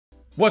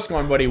What's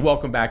going on, buddy?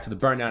 Welcome back to the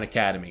Burn Down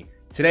Academy.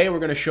 Today we're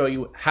going to show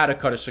you how to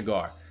cut a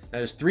cigar. Now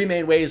there's three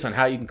main ways on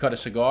how you can cut a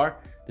cigar: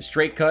 the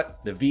straight cut,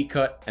 the V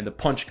cut, and the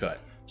punch cut.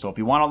 So if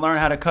you want to learn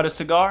how to cut a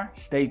cigar,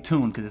 stay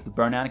tuned because it's the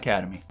Burn Down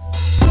Academy.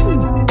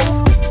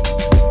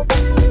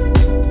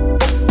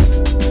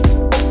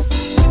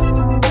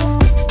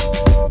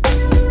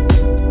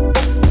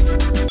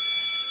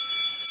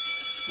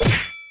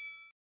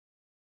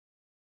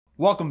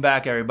 Welcome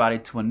back, everybody,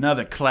 to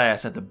another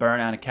class at the Burn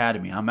Down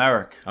Academy. I'm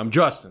Eric. I'm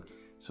Justin.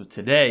 So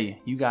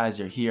today, you guys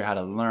are here how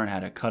to learn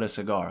how to cut a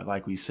cigar.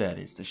 Like we said,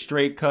 it's the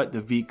straight cut,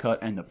 the V cut,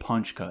 and the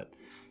punch cut.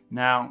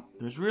 Now,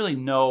 there's really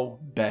no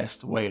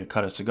best way to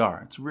cut a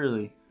cigar. It's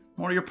really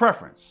more to your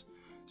preference.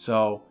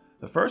 So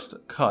the first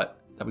cut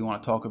that we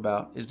want to talk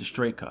about is the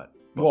straight cut.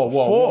 But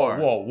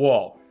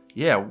Whoa.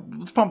 Yeah,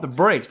 let's pump the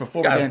brakes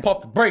before we get into...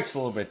 Pump the brakes a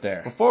little bit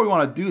there. Before we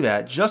want to do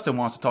that, Justin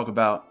wants to talk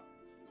about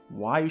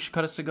why you should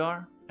cut a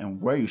cigar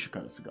and where you should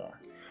cut a cigar.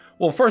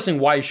 Well, first thing,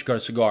 why you should cut a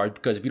cigar,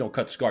 because if you don't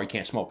cut the cigar, you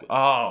can't smoke it.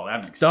 Oh,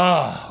 that makes sense.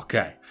 Oh,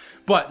 okay.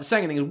 But the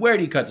second thing is, where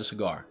do you cut the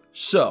cigar?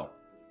 So,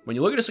 when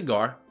you look at a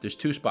cigar, there's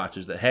two spots.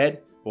 There's the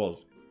head, well,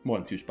 more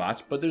than two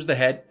spots, but there's the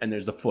head and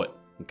there's the foot,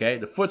 okay?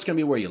 The foot's going to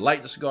be where you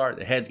light the cigar.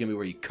 The head's going to be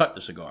where you cut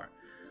the cigar,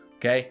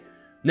 okay?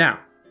 Now,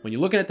 when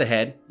you're looking at the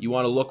head, you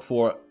want to look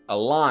for a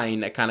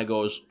line that kind of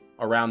goes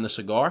around the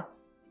cigar.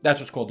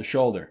 That's what's called the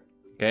shoulder,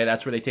 okay?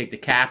 That's where they take the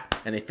cap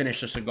and they finish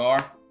the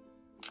cigar.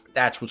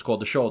 That's what's called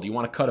the shoulder. You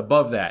want to cut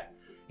above that.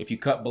 If you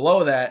cut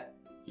below that,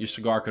 your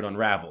cigar could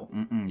unravel.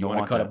 You want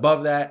to cut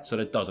above that so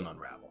that it doesn't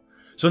unravel.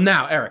 So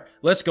now, Eric,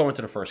 let's go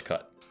into the first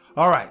cut.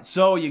 All right,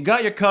 so you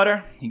got your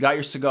cutter, you got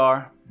your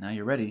cigar. Now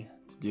you're ready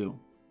to do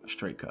a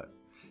straight cut.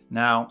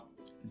 Now,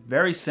 it's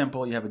very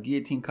simple. You have a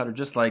guillotine cutter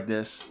just like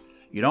this.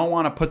 You don't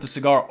want to put the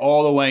cigar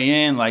all the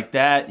way in like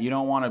that. You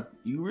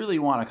really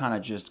want to kind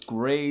of just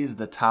graze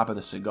the top of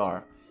the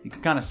cigar. You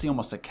can kind of see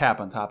almost a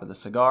cap on top of the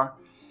cigar.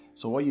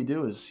 So what you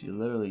do is you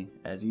literally,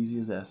 as easy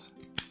as this.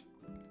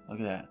 Look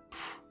at that.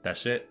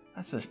 That's it.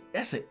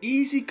 That's an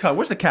easy cut.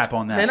 Where's the cap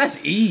on that? Man, that's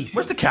easy.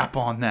 Where's the cap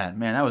on that?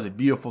 Man, that was a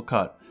beautiful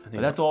cut.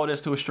 But that's all it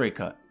is to a straight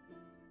cut.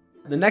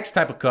 The next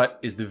type of cut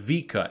is the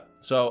V cut.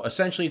 So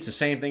essentially it's the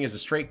same thing as the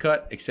straight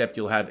cut, except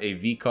you'll have a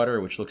V cutter,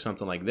 which looks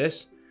something like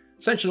this.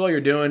 Essentially all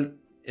you're doing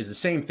is the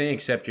same thing,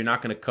 except you're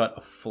not going to cut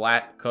a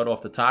flat cut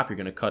off the top. You're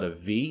going to cut a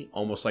V,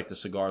 almost like the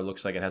cigar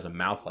looks like it has a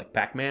mouth like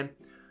Pac-Man.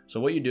 So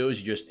what you do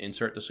is you just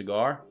insert the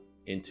cigar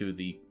into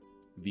the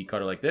V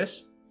cutter like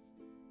this,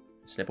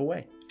 step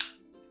away.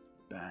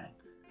 Bang.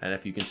 And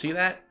if you can see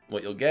that,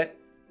 what you'll get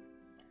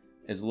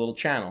is a little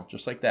channel,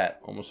 just like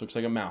that. Almost looks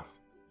like a mouth.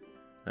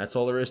 That's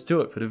all there is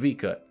to it for the V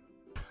cut.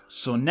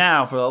 So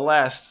now for the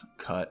last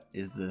cut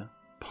is the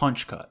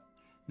punch cut.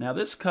 Now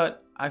this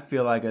cut, I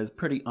feel like is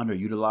pretty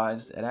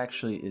underutilized. It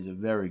actually is a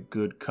very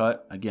good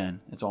cut. Again,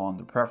 it's all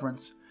under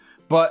preference.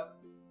 But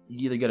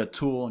you either get a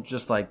tool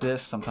just like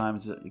this.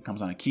 Sometimes it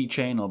comes on a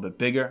keychain, a little bit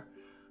bigger.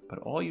 But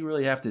all you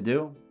really have to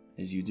do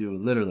is you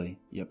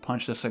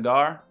punch the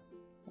cigar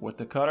with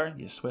the cutter,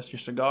 you twist your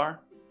cigar,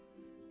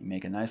 you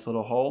make a nice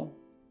little hole,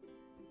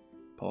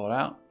 pull it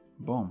out,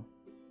 boom,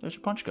 there's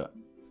your punch cut.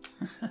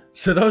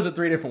 So those are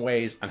three different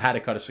ways on how to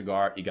cut a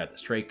cigar. You got the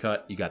straight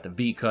cut, you got the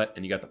V cut,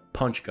 and you got the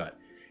punch cut.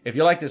 If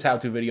you like this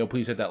how-to video,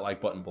 please hit that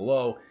like button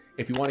below.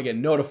 If you want to get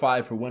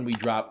notified for when we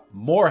drop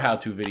more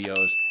how-to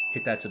videos,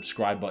 hit that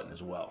subscribe button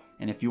as well.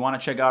 And if you want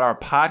to check out our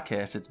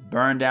podcast, it's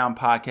Burn Down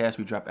Podcast.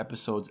 We drop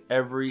episodes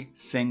every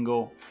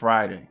single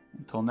Friday.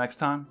 Until next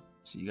time,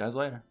 see you guys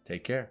later.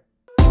 Take care.